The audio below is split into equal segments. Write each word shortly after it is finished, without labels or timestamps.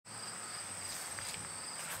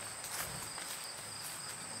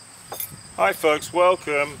Hi folks,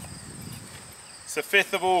 welcome. It's the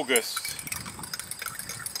 5th of August.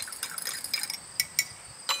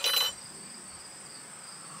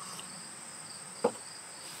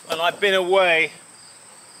 And I've been away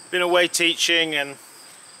teaching and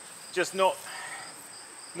just not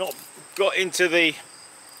got into the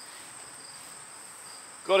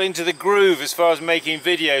groove as far as making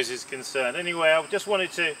videos is concerned. Anyway, I just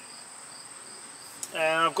wanted to,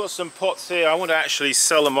 I've got some pots here. I want to actually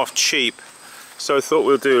sell them off cheap, so I thought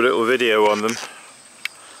we'll do a little video on them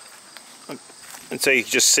and so you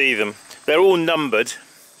can just see them. They're all numbered,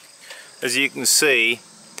 as you can see.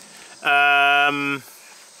 I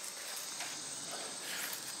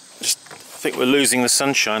think we're losing the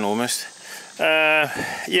sunshine almost.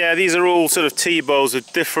 Yeah, these are all sort of tea bowls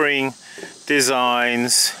with differing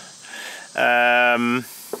designs.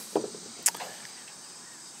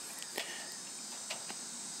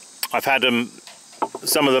 I've had them,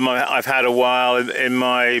 some of them I've had a while in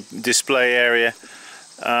my display area.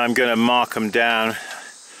 I'm going to mark them down.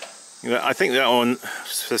 I think that one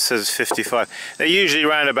says 55. They're usually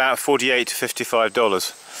around about $48 to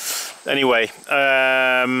 $55. Anyway,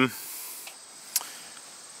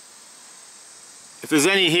 if there's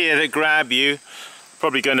any here that grab you,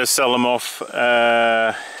 probably going to sell them off.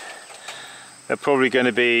 They're probably going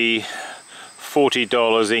to be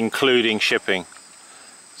 $40 including shipping.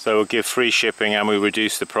 So we'll give free shipping and we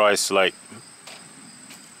reduce the price to like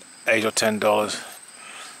 $8 or $10.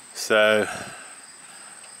 So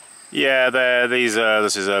yeah, this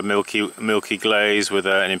is a milky glaze with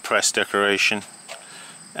an impressed decoration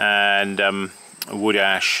and wood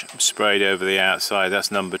ash sprayed over the outside. That's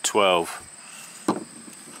number 12.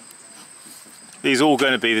 These are all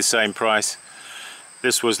going to be the same price.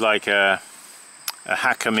 This was like a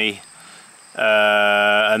Hakami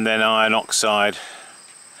and then iron oxide.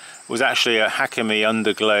 It was actually a Hakami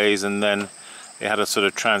underglaze, and then it had a sort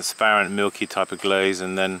of transparent milky type of glaze,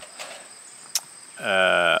 and then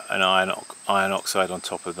an iron oxide on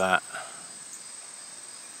top of that.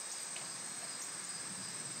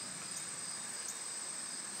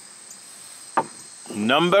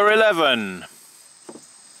 Number 11.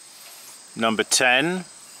 Number 10.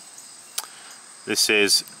 This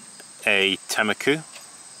is a Temaku,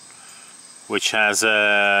 which has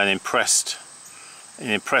an impressed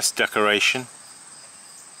decoration.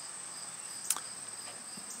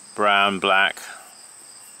 Brown, black.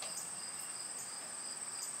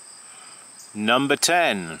 Number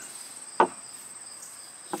 10.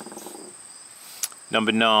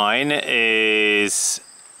 Number 9 is,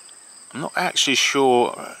 I'm not actually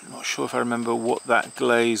sure, not sure if I remember what that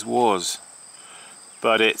glaze was,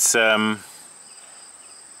 but it's I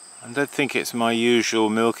don't think it's my usual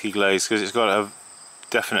milky glaze because it's got a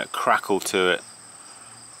definite crackle to it,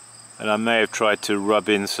 and I may have tried to rub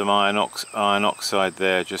in some iron oxide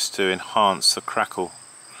there just to enhance the crackle.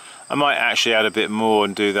 I might actually add a bit more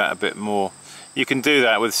and do that a bit more. You can do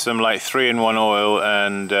that with some like 3-in-1 oil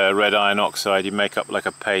and red iron oxide. You make up like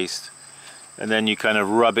a paste, and then you kind of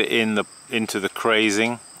rub it into the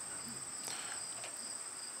crazing.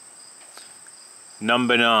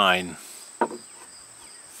 Number 9.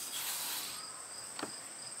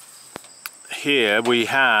 Here we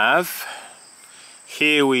have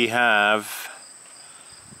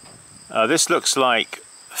this looks like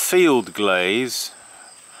field glaze,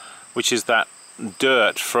 which is that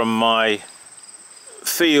dirt from my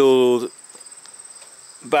field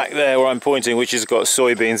back there where I'm pointing, which has got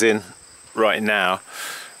soybeans in right now.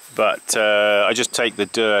 But I just take the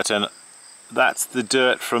dirt, and that's the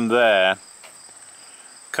dirt from there,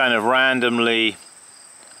 kind of randomly,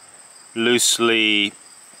 loosely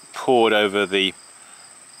poured over the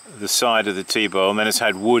side of the tea bowl, and then it's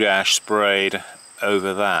had wood ash sprayed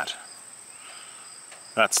over that.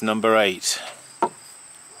 That's number 8.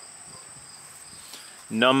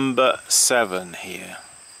 Number 7 here.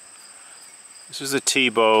 This is a tea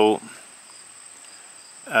bowl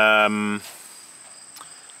that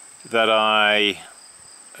I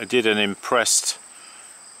did an impressed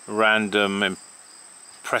random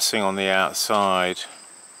impressing on the outside,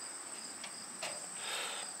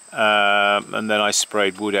 and then I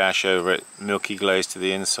sprayed wood ash over it, milky glaze to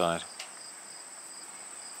the inside.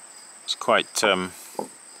 It's quite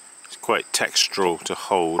textural to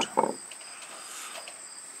hold.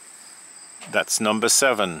 That's number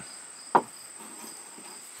 7.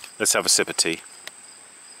 Let's have a sip of tea.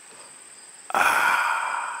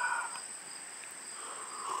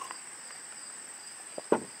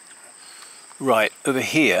 Right, over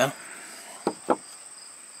here.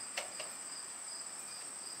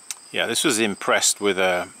 Yeah, this was impressed with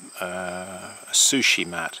a sushi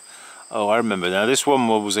mat. Oh, I remember now. This one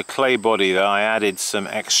was a clay body that I added some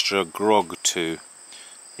extra grog to.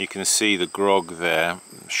 You can see the grog there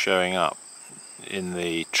showing up in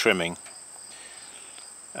the trimming.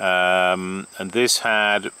 And this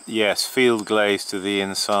had, yes, field glaze to the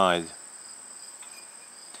inside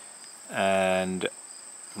and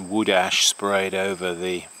wood ash sprayed over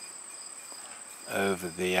the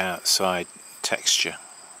outside texture.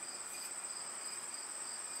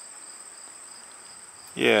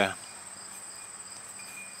 Yeah,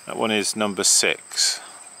 that one is number 6.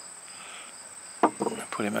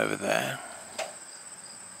 Put him over there.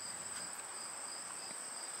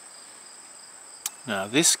 Now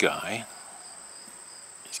this guy,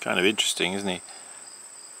 he's kind of interesting, isn't he?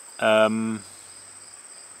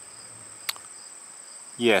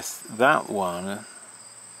 Yes, that one,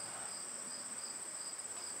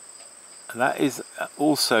 that is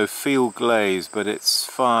also field glaze, but it's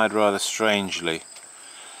fired rather strangely.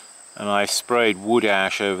 And I sprayed wood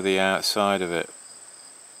ash over the outside of it,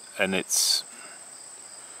 and it's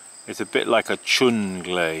a bit like a chun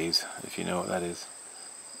glaze, if you know what that is.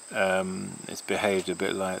 It's behaved a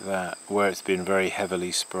bit like that, where it's been very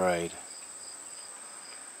heavily sprayed.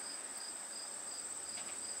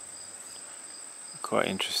 Quite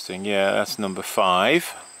interesting. Yeah, that's number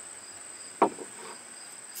 5.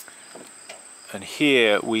 And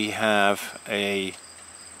here we have a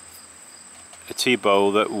tea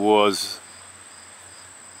bowl that was,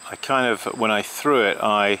 I kind of, when I threw it,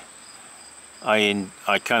 I kind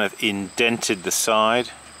of indented the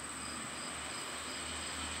side,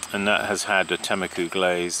 and that has had a Temuku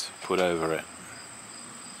glaze put over it.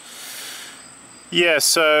 Yeah,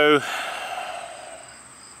 so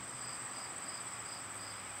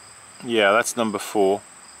yeah, that's number 4.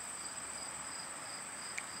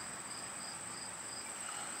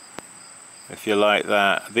 If you like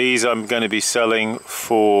that. These I'm going to be selling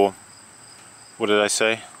for, what did I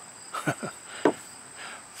say?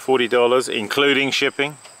 $40 including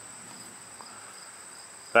shipping.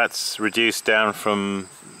 That's reduced down from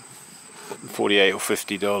 $48 or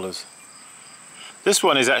 $50. This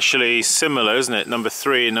one is actually similar, isn't it? Number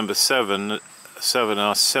 3 and number 7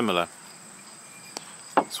 are similar.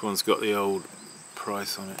 This one's got the old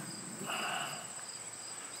price on it.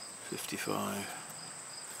 55.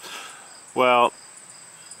 Well,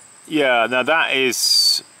 yeah, now that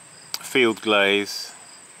is field glaze.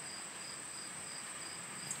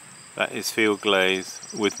 That is field glaze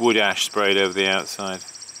with wood ash sprayed over the outside.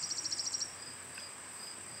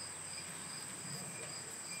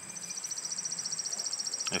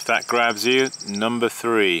 If that grabs you, number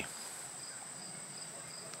 3.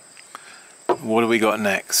 What do we got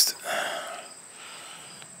next?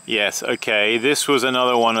 Yes, okay, this was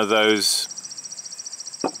another one of those,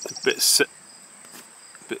 a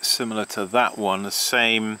bit similar to that one, the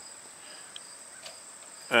same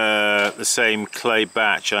clay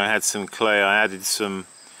batch. I had some clay, I added some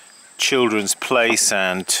children's play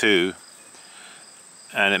sand too,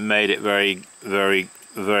 and it made it very, very,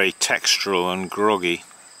 very textural and groggy,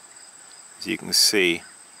 as you can see.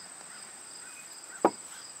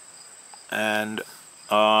 And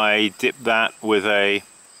I dipped that with a,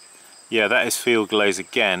 yeah, that is field glaze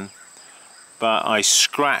again, but I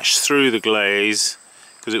scratched through the glaze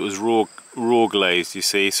because it was raw glazed, you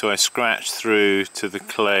see, so I scratched through to the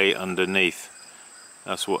clay underneath.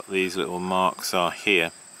 That's what these little marks are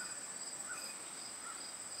here.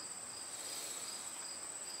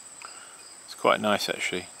 It's quite nice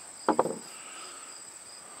actually,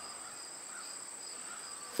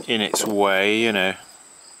 in its way, you know.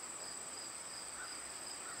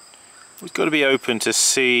 We've got to be open to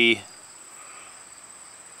see.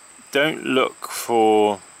 Don't look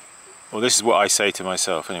for, well, this is what I say to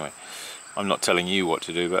myself anyway. I'm not telling you what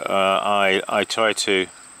to do, but I try to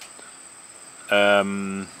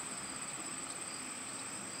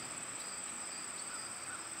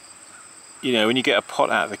you know, when you get a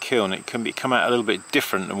pot out of the kiln, it can come out a little bit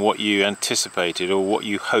different than what you anticipated or what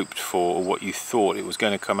you hoped for or what you thought it was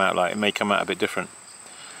going to come out like. It may come out a bit different,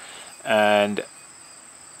 and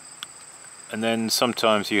then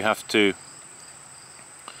sometimes you have to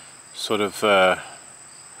sort of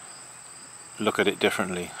look at it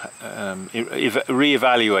differently,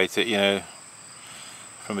 re-evaluate it, you know,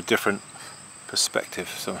 from a different perspective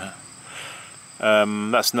somehow.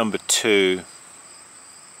 That's number 2.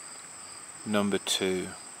 Number 2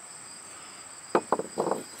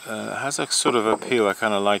 has a sort of appeal. I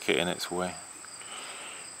kind of like it in its way.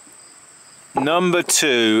 Number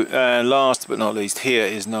 2, last but not least, here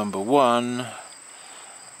is number 1.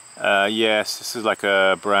 Yes, this is like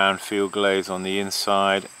a brown field glaze on the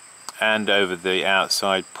inside and over the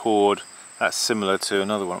outside, poured That's similar to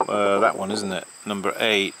another one, that one, isn't it? Number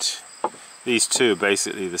 8. These two are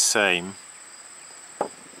basically the same.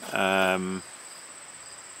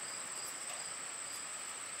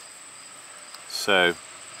 So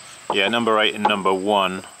yeah, number 8 and number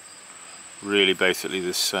 1 really basically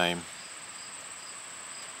the same.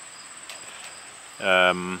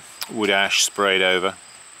 Wood ash sprayed over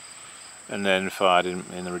and then fired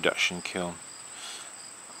in the reduction kiln.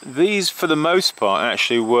 These for the most part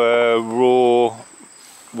actually were raw,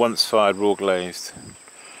 once fired raw glazed.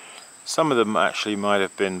 Some of them actually might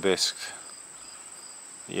have been bisqued.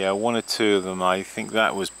 Yeah, 1 or 2 of them, I think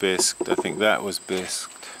that was bisqued, I think that was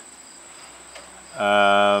bisqued.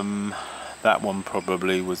 That one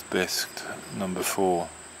probably was bisqued, number 4.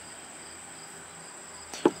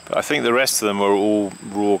 But I think the rest of them were all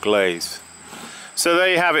raw glazed. So there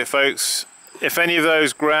you have it, folks. If any of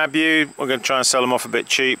those grab you, we're going to try and sell them off a bit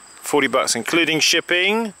cheap. 40 bucks including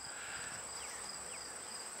shipping.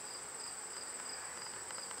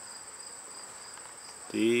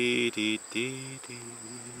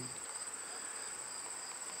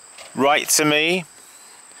 Write to me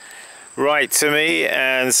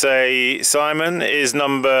and say, Simon, is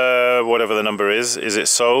number, whatever the number is it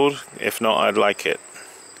sold? If not, I'd like it.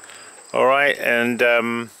 Alright, and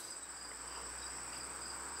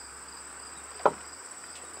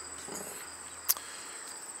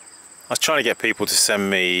I was trying to get people to send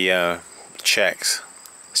me checks.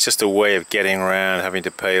 It's just a way of getting around having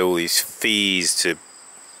to pay all these fees to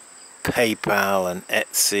PayPal and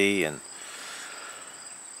Etsy,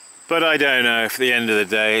 but I don't know. For the end of the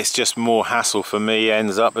day, it's just more hassle for me.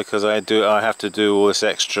 Ends up because I have to do all this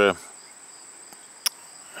extra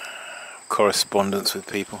correspondence with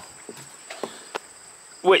people,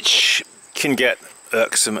 which can get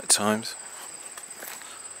irksome at times.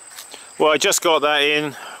 Well, I just got that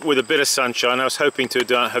in with a bit of sunshine. I was hoping to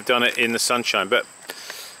have done it in the sunshine, but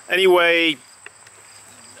anyway,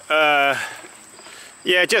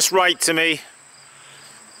 yeah, just write to me.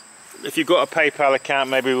 If you've got a PayPal account,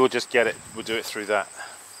 maybe we'll just get it. We'll do it through that.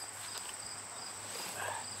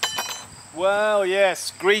 Well,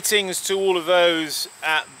 yes, greetings to all of those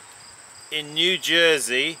in New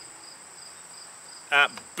Jersey at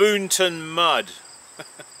Boonton Mud.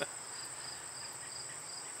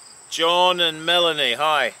 John and Melanie,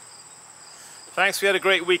 hi. Thanks, we had a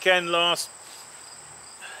great weekend not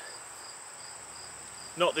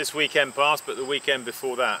this weekend past, but the weekend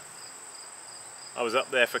before that. I was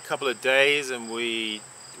up there for a couple of days and we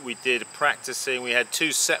did practicing. We had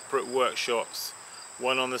 2 separate workshops,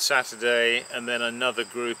 one on the Saturday and then another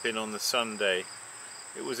group in on the Sunday.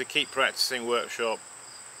 It was a keep practicing workshop.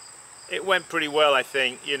 It went pretty well, I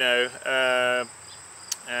think, you know,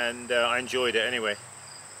 and I enjoyed it anyway.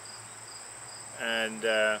 And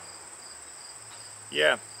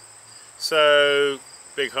yeah, so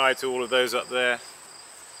big hi to all of those up there.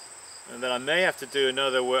 And then I may have to do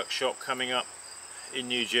another workshop coming up in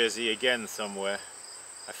New Jersey again somewhere.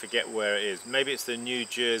 I forget where it is. Maybe it's the New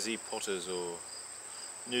Jersey Potters or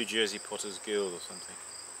New Jersey Potters Guild or something.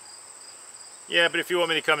 Yeah, but if you want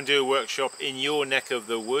me to come and do a workshop in your neck of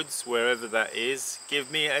the woods, wherever that is, give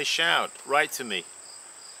me a shout. Write to me.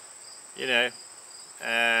 You know,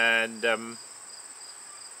 and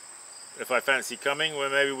if I fancy coming, well,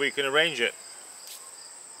 maybe we can arrange it.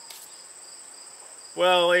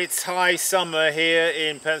 Well, it's high summer here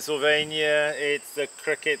in Pennsylvania. The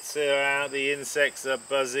crickets are out, the insects are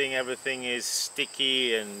buzzing, everything is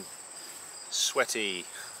sticky and sweaty.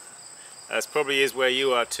 As probably is where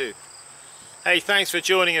you are too. Hey, thanks for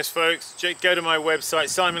joining us, folks. Go to my website,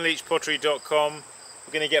 simonleachpottery.com.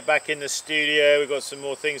 We're going to get back in the studio. We've got some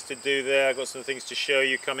more things to do there. I've got some things to show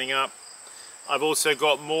you coming up. I've also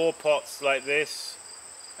got more pots like this.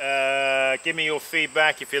 Give me your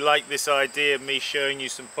feedback if you like this idea of me showing you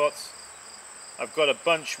some pots. I've got a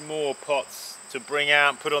bunch more pots to bring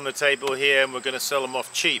out, put on the table here, and we're going to sell them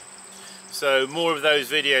off cheap. So more of those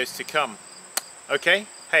videos to come. Okay?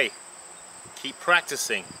 Hey, keep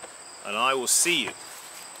practicing, and I will see you.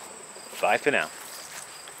 Bye for now.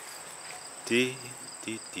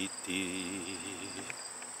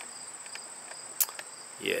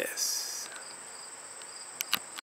 Yes.